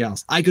anybody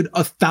else. I could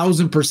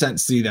 1,000%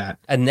 see that.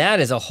 And that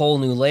is a whole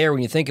new layer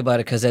when you think about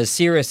it, because as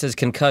serious as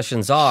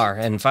concussions are,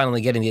 and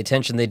finally getting the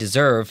attention they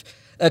deserve,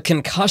 a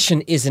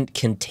concussion isn't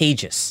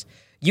contagious.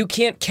 You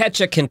can't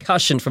catch a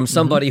concussion from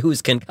somebody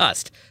who's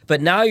concussed. But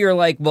now you're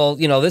like, well,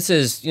 this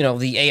is, the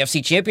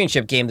AFC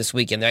Championship game this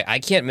weekend. I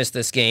can't miss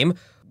this game,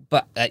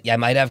 but I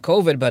might have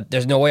COVID, but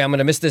there's no way I'm going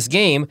to miss this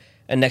game.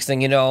 And next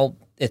thing you know,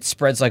 it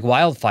spreads like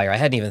wildfire. I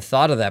hadn't even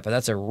thought of that, but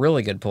that's a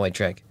really good point,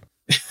 Drake.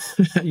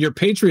 Your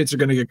Patriots are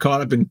going to get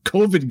caught up in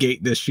COVID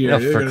gate this year.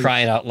 For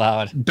crying out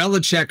loud.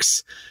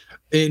 Belichick's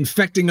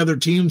infecting other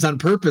teams on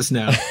purpose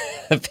now.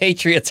 The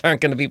Patriots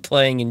aren't going to be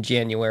playing in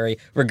January,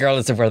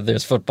 regardless of whether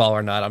there's football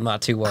or not. I'm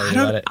not too worried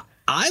about it.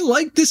 I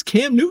like this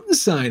Cam Newton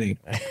signing.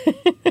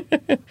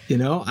 I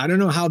don't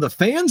know how the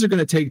fans are going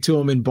to take to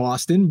him in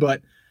Boston,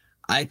 but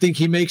I think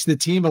he makes the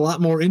team a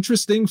lot more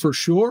interesting for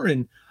sure,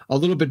 and a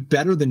little bit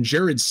better than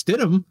Jared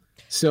Stidham.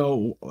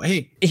 So,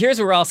 hey. Here's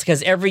where else,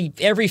 because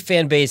every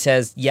fan base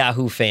has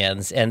Yahoo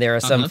fans, and there are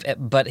some,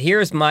 but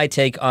here's my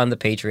take on the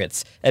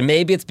Patriots. And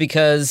maybe it's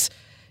because,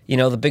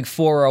 the big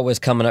 4-0 is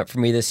coming up for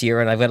me this year,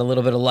 and I've got a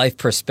little bit of life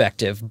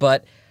perspective.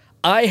 But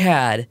I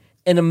had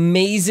an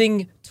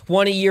amazing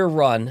 20-year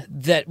run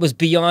that was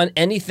beyond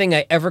anything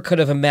I ever could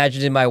have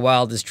imagined in my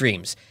wildest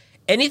dreams.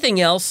 Anything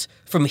else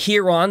from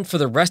here on for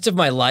the rest of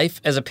my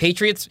life as a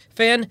Patriots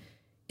fan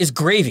is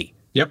gravy.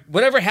 Yep.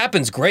 Whatever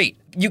happens, great.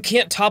 You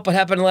can't top what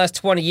happened in the last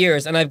 20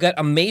 years, and I've got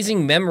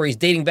amazing memories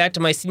dating back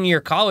to my senior year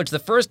of college, the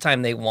first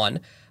time they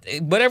won.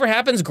 Whatever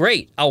happens,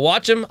 great. I'll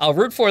watch them. I'll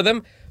root for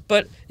them.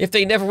 But if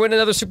they never win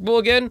another Super Bowl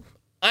again,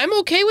 I'm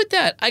okay with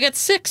that. I got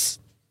 6.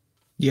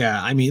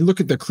 Yeah, I mean, look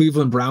at the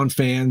Cleveland Brown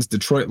fans,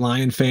 Detroit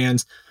Lion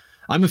fans.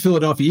 I'm a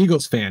Philadelphia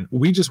Eagles fan.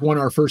 We just won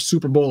our first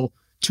Super Bowl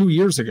 2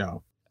 years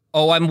ago.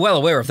 Oh, I'm well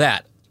aware of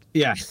that.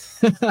 Yeah.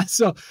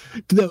 So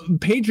the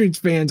Patriots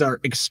fans are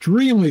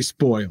extremely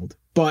spoiled.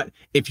 But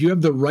if you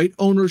have the right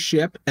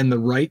ownership and the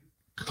right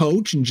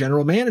coach and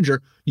general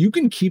manager, you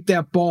can keep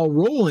that ball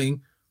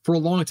rolling for a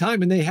long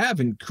time, and they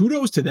have. And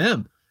kudos to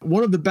them.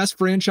 One of the best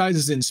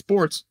franchises in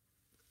sports,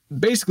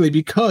 basically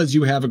because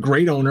you have a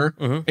great owner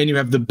and you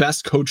have the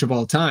best coach of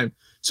all time.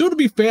 So it'll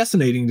be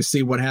fascinating to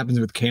see what happens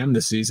with Cam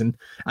this season.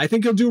 I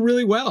think he'll do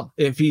really well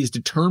if he's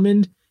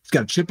determined, he's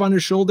got a chip on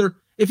his shoulder,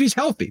 if he's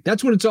healthy.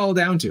 That's what it's all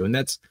down to. And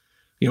that's,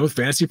 with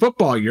fantasy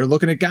football, you're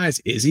looking at guys,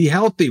 is he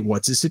healthy?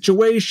 What's his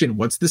situation?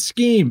 What's the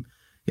scheme?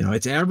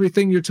 It's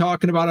everything you're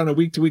talking about on a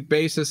week-to-week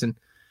basis. And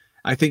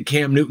I think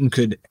Cam Newton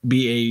could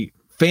be a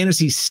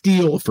fantasy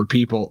steal for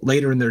people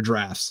later in their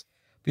drafts.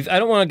 I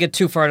don't want to get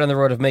too far down the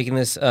road of making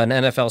this an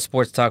NFL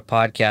Sports Talk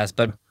podcast,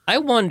 but I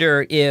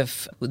wonder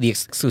if the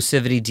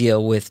exclusivity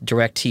deal with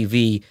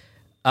DirecTV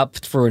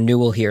up for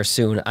renewal here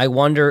soon, I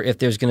wonder if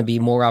there's going to be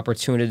more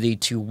opportunity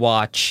to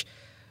watch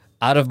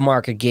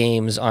out-of-market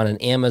games on an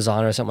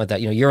Amazon or something like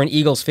that. You're an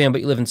Eagles fan, but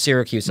you live in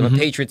Syracuse. I'm a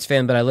Patriots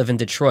fan, but I live in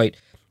Detroit.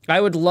 I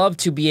would love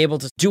to be able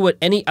to do what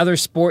any other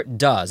sport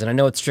does. And I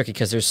know it's tricky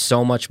because there's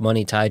so much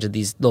money tied to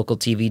these local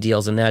TV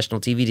deals and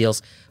national TV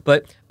deals.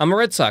 But I'm a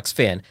Red Sox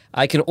fan.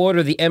 I can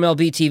order the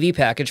MLB TV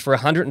package for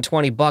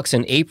 $120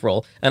 in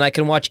April, and I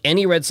can watch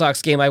any Red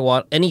Sox game I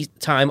want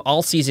anytime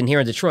all season here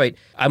in Detroit.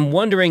 I'm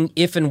wondering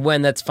if and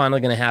when that's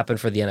finally going to happen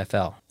for the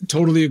NFL.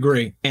 Totally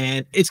agree.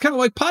 And it's kind of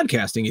like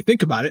podcasting. You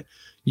think about it.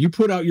 You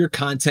put out your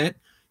content.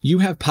 You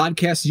have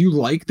podcasts you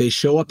like. They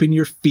show up in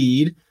your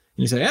feed.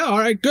 And you say, all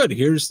right, good.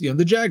 Here's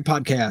the Jag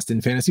podcast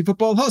and Fantasy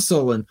Football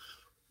Hustle. And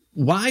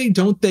why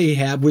don't they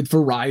have with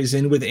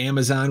Verizon, with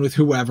Amazon, with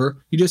whoever?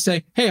 You just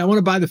say, hey, I want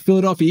to buy the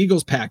Philadelphia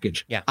Eagles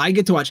package. Yeah. I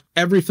get to watch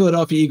every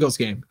Philadelphia Eagles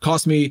game.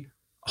 Cost me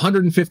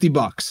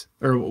 $150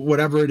 or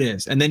whatever it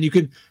is. And then you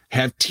could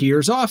have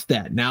tiers off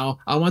that. Now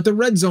I want the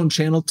Red Zone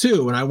channel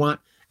too. And I want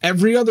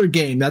every other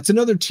game. That's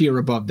another tier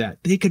above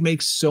that. They could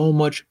make so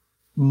much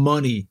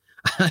money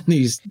on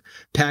these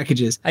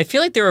packages. I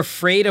feel like they're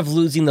afraid of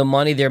losing the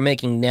money they're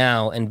making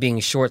now and being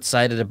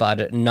short-sighted about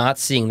it, not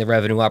seeing the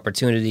revenue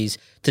opportunities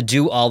to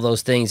do all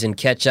those things and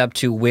catch up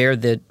to where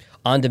the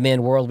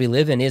on-demand world we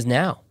live in is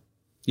now.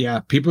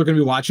 Yeah, people are going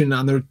to be watching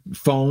on their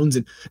phones,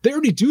 and they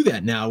already do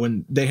that now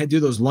when they had to do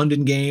those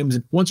London games.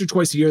 And once or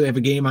twice a year, they have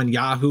a game on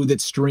Yahoo that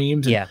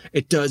streams. And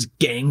it does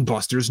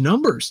gangbusters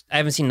numbers. I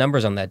haven't seen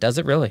numbers on that. Does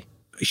it really?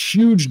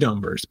 Huge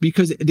numbers,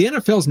 because the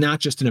NFL is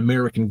not just an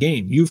American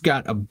game. You've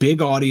got a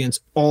big audience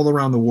all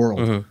around the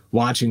world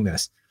watching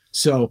this.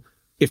 So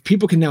if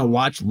people can now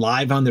watch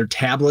live on their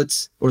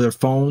tablets or their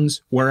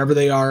phones, wherever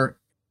they are,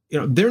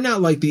 they're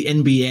not like the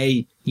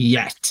NBA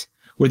yet,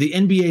 where the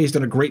NBA has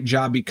done a great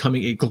job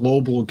becoming a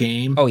global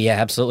game. Oh, yeah,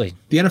 absolutely.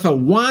 The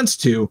NFL wants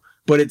to,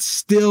 but it's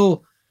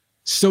still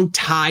so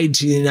tied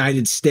to the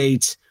United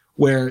States,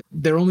 where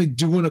they're only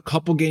doing a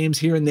couple games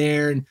here and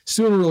there, and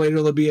sooner or later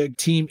there'll be a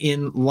team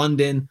in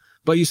London.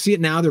 But you see it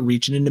now, they're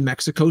reaching into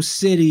Mexico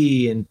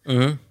City,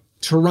 and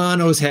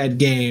Toronto's had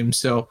games.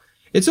 So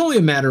it's only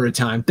a matter of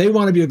time. They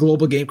want to be a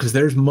global game because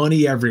there's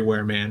money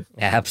everywhere, man.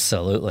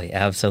 Absolutely.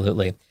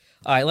 Absolutely.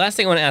 All right, last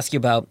thing I want to ask you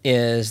about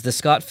is the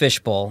Scott Fish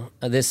Bowl.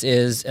 This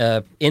is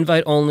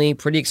invite-only,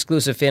 pretty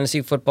exclusive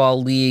fantasy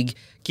football league.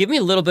 Give me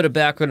a little bit of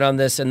background on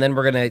this, and then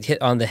we're going to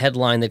hit on the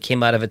headline that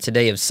came out of it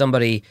today of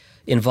somebody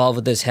involved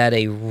with this had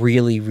a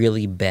really,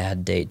 really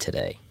bad day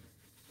today.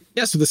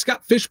 Yeah, so the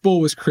Scott Fish Bowl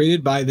was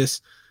created by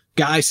this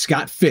guy,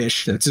 Scott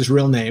Fish. That's his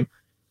real name.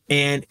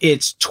 And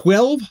it's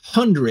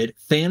 1,200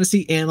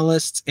 fantasy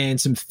analysts and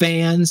some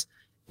fans,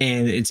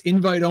 and it's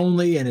invite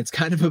only, and it's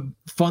kind of a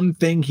fun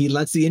thing. He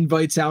lets the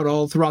invites out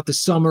all throughout the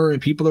summer,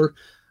 and people are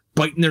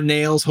biting their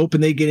nails,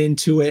 hoping they get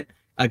into it.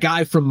 A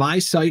guy from my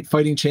site,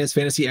 Fighting Chance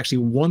Fantasy, actually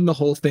won the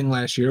whole thing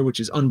last year, which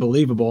is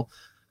unbelievable.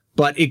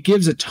 But it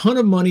gives a ton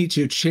of money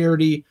to a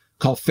charity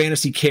called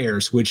Fantasy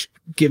Cares, which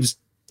gives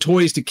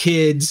toys to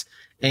kids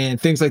and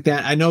things like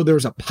that. I know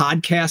there's a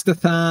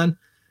podcast-a-thon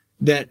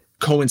that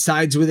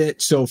coincides with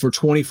it. So for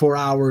 24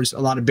 hours, a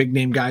lot of big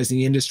name guys in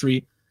the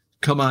industry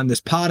come on this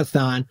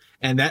podathon,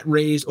 and that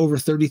raised over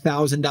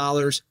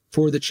 $30,000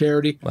 for the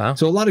charity. Wow.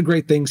 So a lot of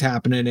great things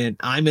happening, and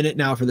I'm in it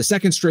now for the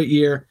second straight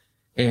year.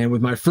 And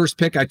with my first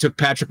pick, I took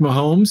Patrick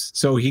Mahomes.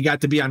 So he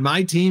got to be on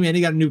my team, and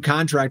he got a new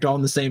contract all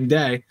in the same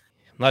day.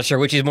 I'm not sure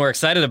which he's more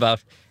excited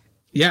about.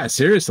 Yeah,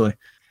 seriously.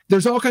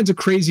 There's all kinds of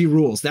crazy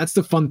rules. That's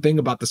the fun thing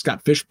about the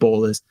Scott Fish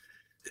Bowl is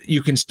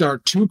you can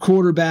start 2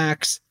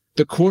 quarterbacks.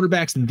 The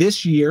quarterbacks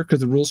this year,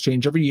 because the rules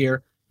change every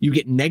year, you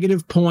get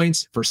negative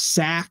points for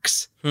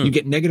sacks. You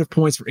get negative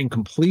points for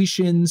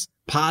incompletions,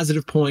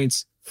 positive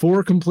points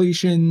for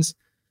completions.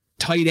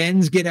 Tight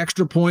ends get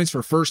extra points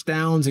for first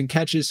downs and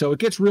catches. So it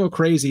gets real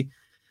crazy.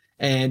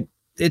 And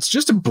it's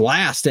just a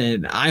blast.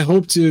 And I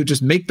hope to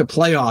just make the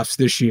playoffs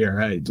this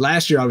year.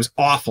 Last year I was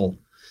awful.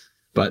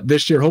 But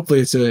this year, hopefully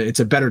it's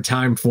a better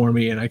time for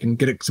me and I can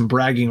get some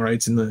bragging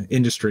rights in the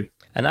industry.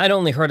 And I'd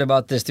only heard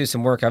about this through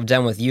some work I've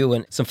done with you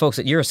and some folks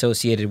that you're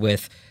associated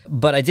with.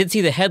 But I did see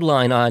the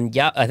headline on,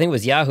 I think it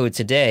was Yahoo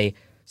today.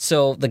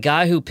 So the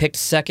guy who picked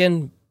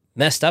second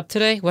messed up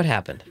today? What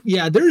happened?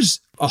 Yeah,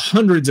 there's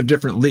hundreds of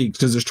different leagues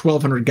because there's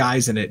 1,200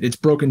 guys in it. It's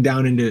broken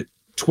down into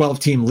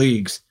 12-team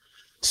leagues.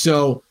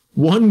 So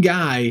one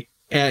guy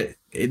at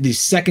the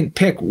second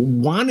pick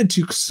wanted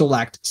to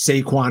select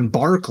Saquon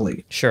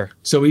Barkley. Sure.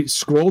 So he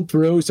scrolled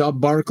through, saw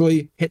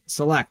Barkley, hit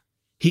select.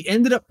 He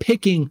ended up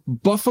picking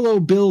Buffalo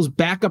Bills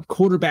backup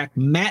quarterback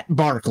Matt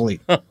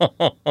Barkley.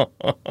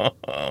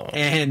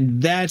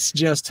 And that's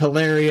just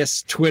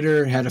hilarious.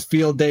 Twitter had a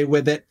field day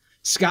with it.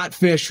 Scott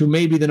Fish, who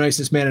may be the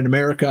nicest man in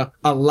America,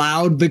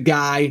 allowed the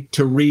guy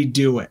to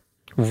redo it.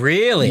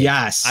 Really?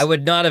 Yes. I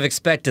would not have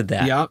expected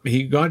that. Yep.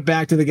 He went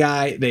back to the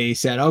guy. They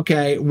said,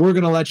 okay, we're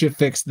going to let you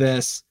fix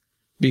this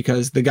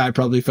because the guy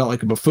probably felt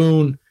like a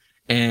buffoon.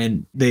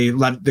 And they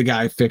let the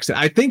guy fix it.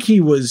 I think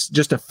he was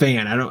just a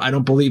fan. I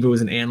don't believe it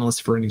was an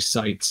analyst for any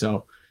site.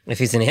 So if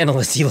he's an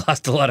analyst, he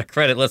lost a lot of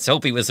credit. Let's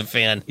hope he was a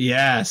fan.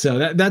 Yeah.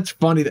 So that's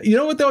funny. You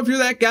know what though? If you're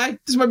that guy,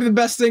 this might be the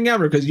best thing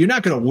ever because you're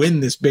not going to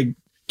win this big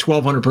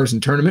 1,200 person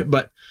tournament,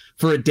 but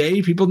for a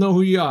day, people know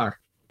who you are.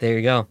 There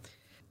you go.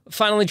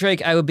 Finally,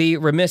 Drake, I would be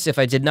remiss if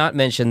I did not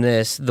mention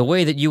this. The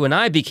way that you and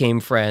I became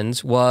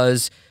friends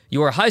was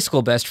your high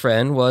school best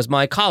friend was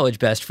my college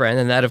best friend,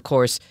 and that, of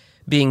course,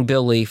 being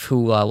Bill Leaf,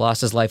 who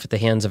lost his life at the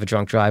hands of a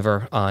drunk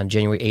driver on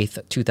January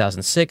 8th,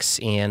 2006.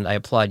 And I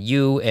applaud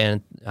you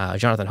and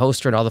Jonathan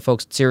Hoster and all the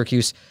folks at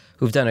Syracuse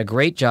who've done a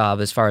great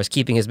job as far as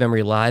keeping his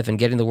memory alive and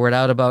getting the word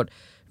out about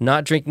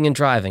not drinking and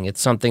driving.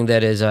 It's something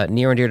that is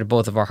near and dear to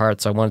both of our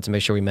hearts, so I wanted to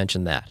make sure we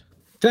mentioned that.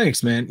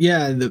 Thanks, man.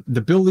 Yeah,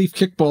 the Bill Leaf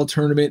Kickball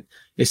Tournament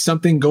is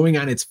something going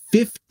on its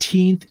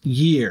 15th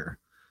year,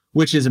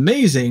 which is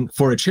amazing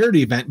for a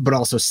charity event, but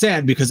also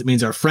sad because it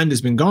means our friend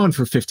has been gone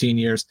for 15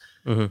 years.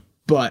 Mm-hmm.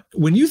 But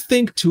when you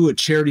think to a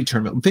charity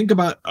tournament, think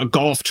about a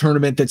golf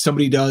tournament that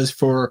somebody does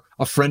for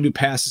a friend who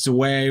passes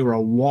away or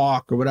a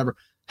walk or whatever.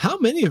 How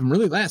many of them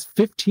really last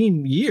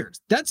 15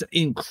 years? That's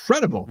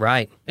incredible.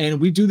 Right.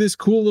 And we do this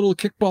cool little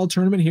kickball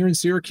tournament here in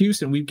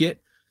Syracuse, and we get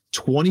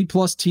 20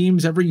 plus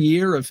teams every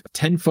year of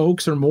 10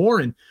 folks or more.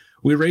 And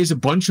we raise a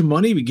bunch of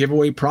money. We give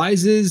away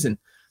prizes, and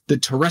the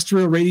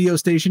terrestrial radio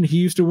station he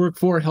used to work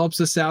for helps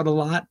us out a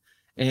lot.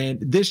 And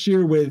this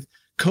year with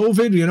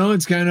COVID,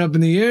 it's kind of up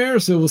in the air,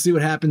 so we'll see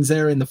what happens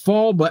there in the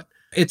fall, but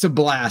it's a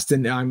blast,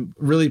 and I'm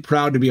really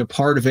proud to be a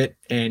part of it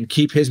and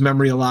keep his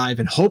memory alive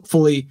and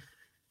hopefully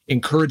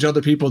encourage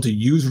other people to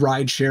use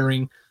ride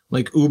sharing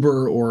like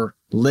Uber or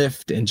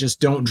Lyft and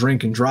just don't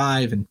drink and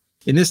drive. And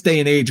in this day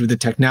and age with the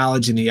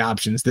technology and the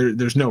options,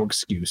 there's no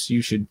excuse.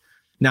 You should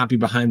not be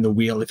behind the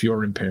wheel if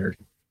you're impaired.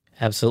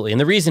 Absolutely. And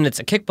the reason it's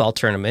a kickball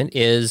tournament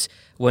is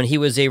when he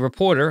was a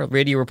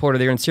radio reporter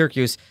there in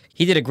Syracuse,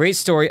 he did a great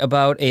story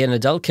about an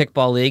adult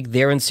kickball league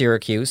there in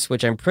Syracuse,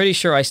 which I'm pretty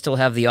sure I still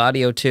have the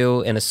audio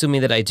to. And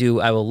assuming that I do,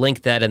 I will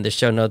link that in the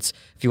show notes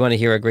if you want to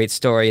hear a great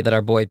story that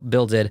our boy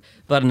Bill did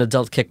about an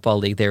adult kickball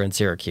league there in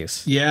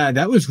Syracuse. Yeah,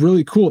 that was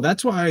really cool.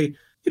 That's why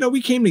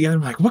we came together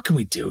and like, what can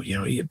we do?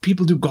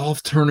 People do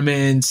golf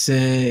tournaments,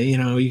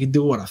 you can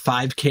do a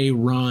 5K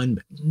run,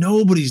 but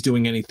nobody's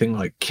doing anything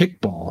like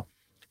kickball.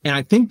 And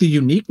I think the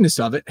uniqueness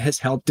of it has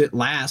helped it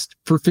last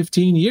for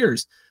 15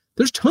 years.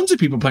 There's tons of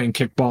people playing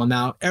kickball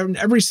now in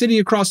every city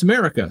across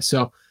America.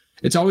 So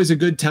it's always a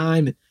good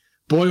time.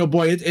 Boy, oh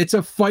boy, it's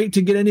a fight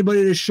to get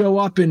anybody to show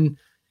up and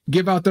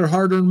give out their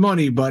hard-earned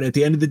money. But at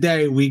the end of the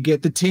day, we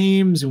get the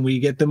teams and we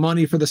get the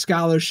money for the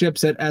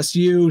scholarships at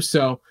SU.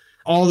 So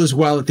all is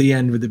well at the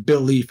end with the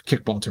Bill Leaf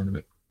kickball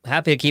tournament.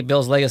 Happy to keep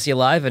Bill's legacy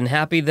alive and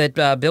happy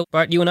that Bill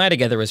brought you and I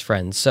together as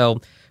friends. So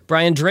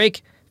Brian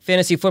Drake,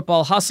 Fantasy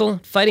Football Hustle,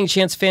 Fighting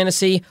Chance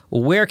Fantasy.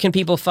 Where can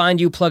people find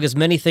you? Plug as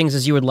many things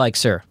as you would like,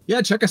 sir.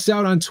 Yeah, check us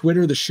out on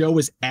Twitter. The show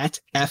is at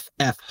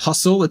FF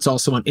Hustle. It's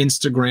also on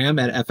Instagram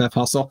at FF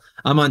Hustle.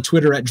 I'm on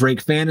Twitter at Drake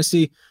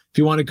Fantasy. If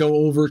you want to go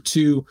over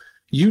to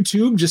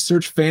YouTube, just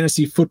search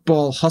Fantasy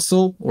Football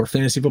Hustle or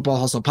Fantasy Football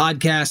Hustle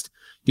Podcast.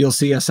 You'll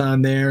see us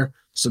on there.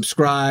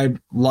 Subscribe,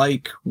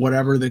 like,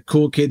 whatever the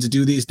cool kids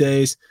do these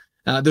days.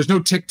 There's no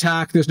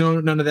TikTok. There's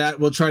none of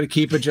that. We'll try to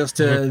keep it just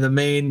to the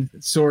main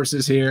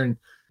sources here and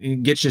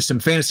get you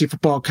some fantasy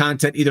football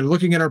content, either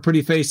looking at our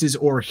pretty faces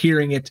or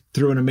hearing it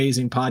through an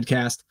amazing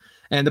podcast.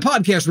 And the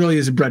podcast really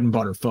is bread and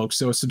butter, folks.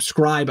 So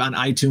subscribe on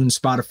iTunes,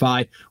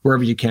 Spotify,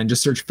 wherever you can.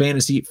 Just search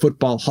Fantasy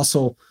Football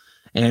Hustle,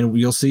 and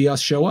you'll see us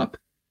show up.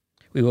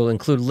 We will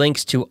include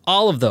links to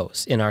all of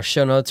those in our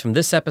show notes from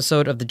this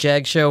episode of The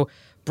Jag Show.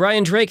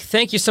 Brian Drake,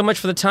 thank you so much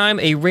for the time.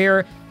 A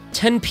rare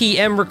 10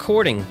 p.m.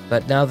 recording,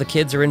 but now the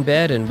kids are in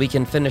bed and we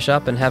can finish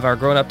up and have our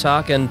grown-up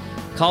talk and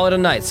call it a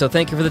night. So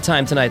thank you for the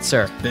time tonight,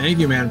 sir. Thank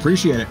you, man.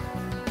 Appreciate it.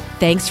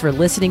 Thanks for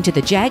listening to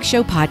the Jag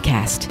Show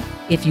podcast.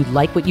 If you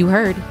like what you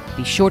heard,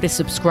 be sure to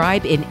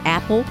subscribe in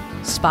Apple,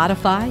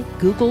 Spotify,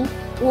 Google,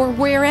 or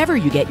wherever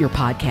you get your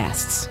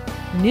podcasts.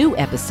 New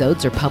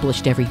episodes are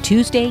published every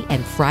Tuesday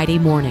and Friday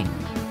morning.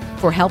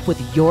 For help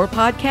with your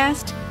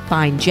podcast,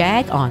 find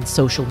Jag on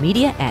social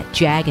media at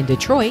Jag in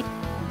Detroit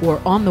or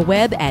on the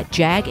web at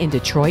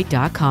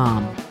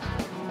jagindetroit.com.